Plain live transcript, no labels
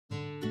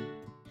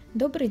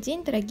Добрый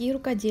день, дорогие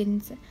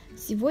рукодельницы!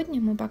 Сегодня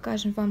мы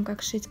покажем вам,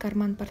 как сшить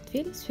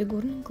карман-портфель с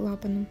фигурным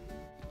клапаном.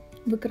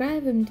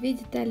 Выкраиваем 2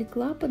 детали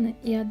клапана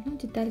и 1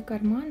 деталь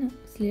кармана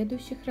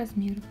следующих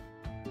размеров.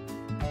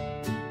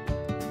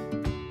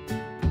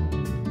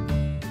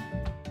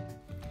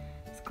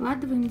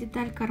 Складываем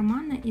деталь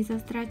кармана и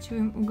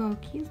застрачиваем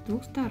уголки с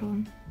 2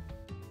 сторон.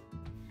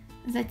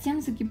 Затем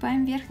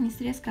загибаем верхний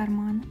срез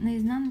кармана на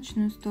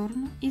изнаночную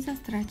сторону и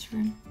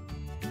застрачиваем.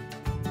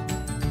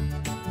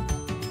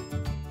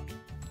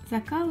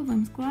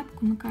 Закалываем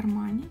складку на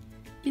кармане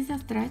и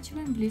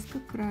застрачиваем близко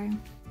к краю.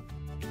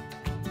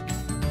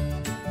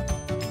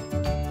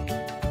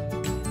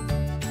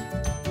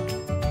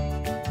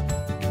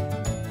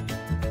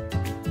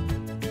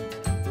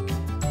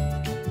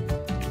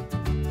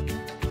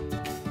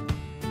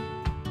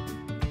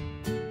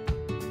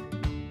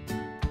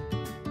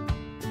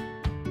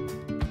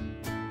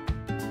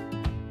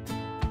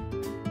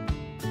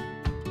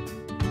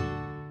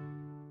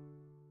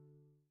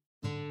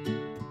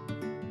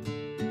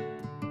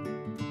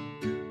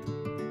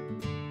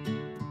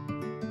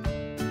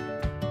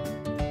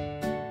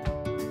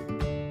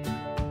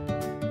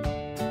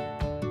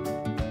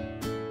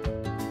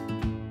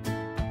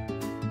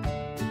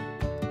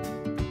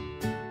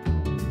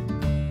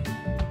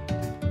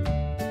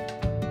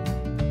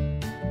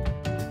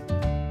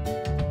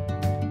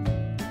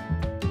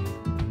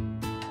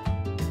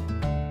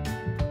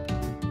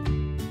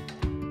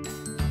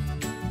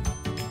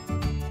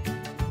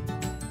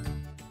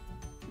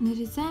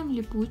 Нарезаем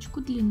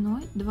липучку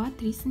длиной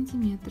 2-3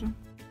 см.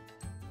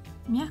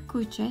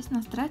 Мягкую часть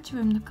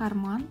настрачиваем на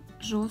карман,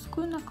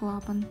 жесткую на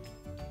клапан.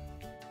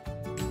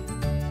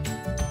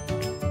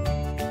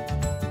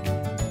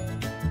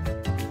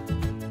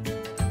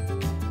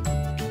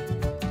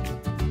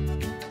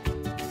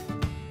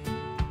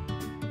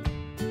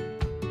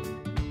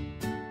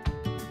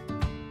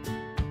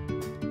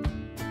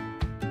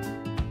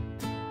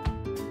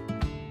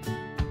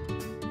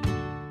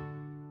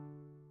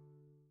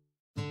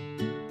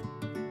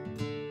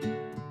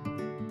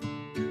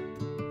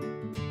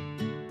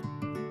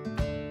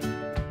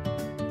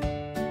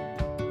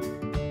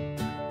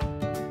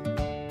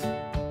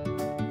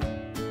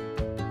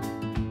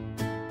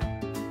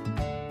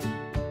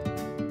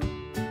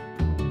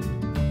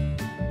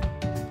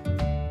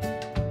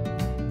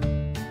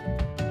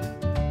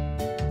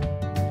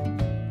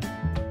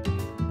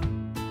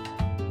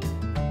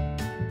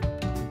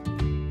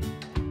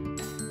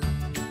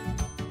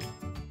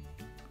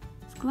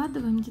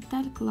 Складываем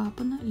деталь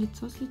клапана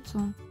лицо с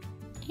лицом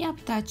и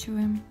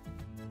обтачиваем.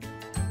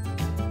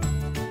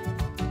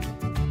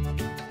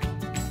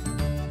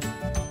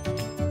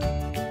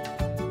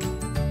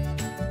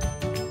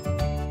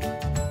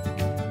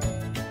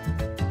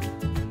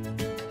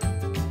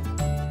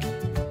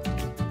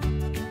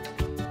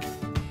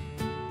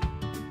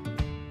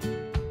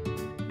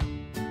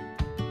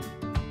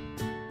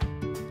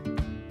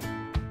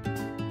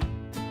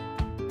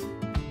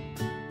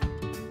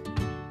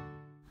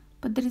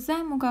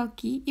 Подрезаем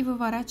уголки и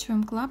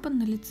выворачиваем клапан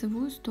на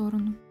лицевую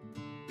сторону.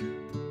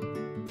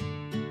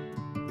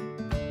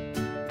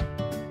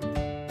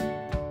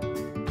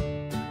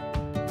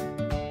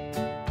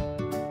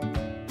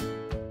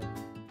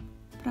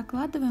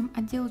 Прокладываем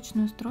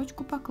отделочную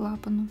строчку по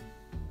клапану.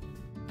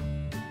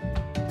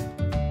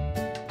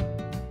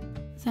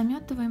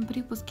 Заметываем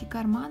припуски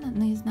кармана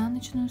на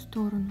изнаночную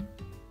сторону.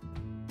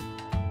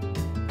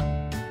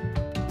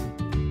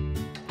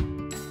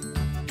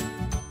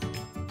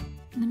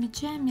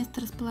 Намечаем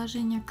место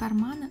расположения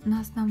кармана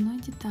на основной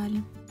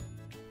детали.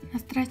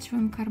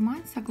 Настрачиваем карман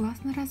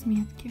согласно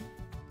разметке.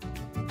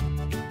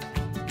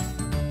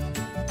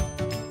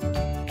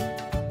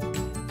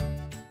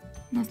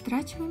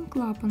 Настрачиваем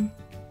клапан.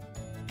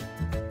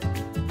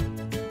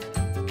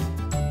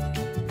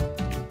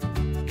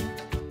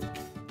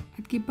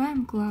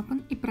 Отгибаем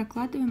клапан и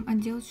прокладываем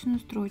отделочную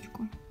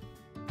строчку.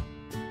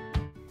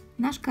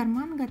 Наш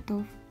карман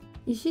готов.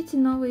 Ищите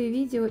новые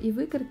видео и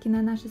выкройки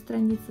на нашей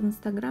странице в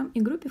Инстаграм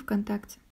и группе Вконтакте.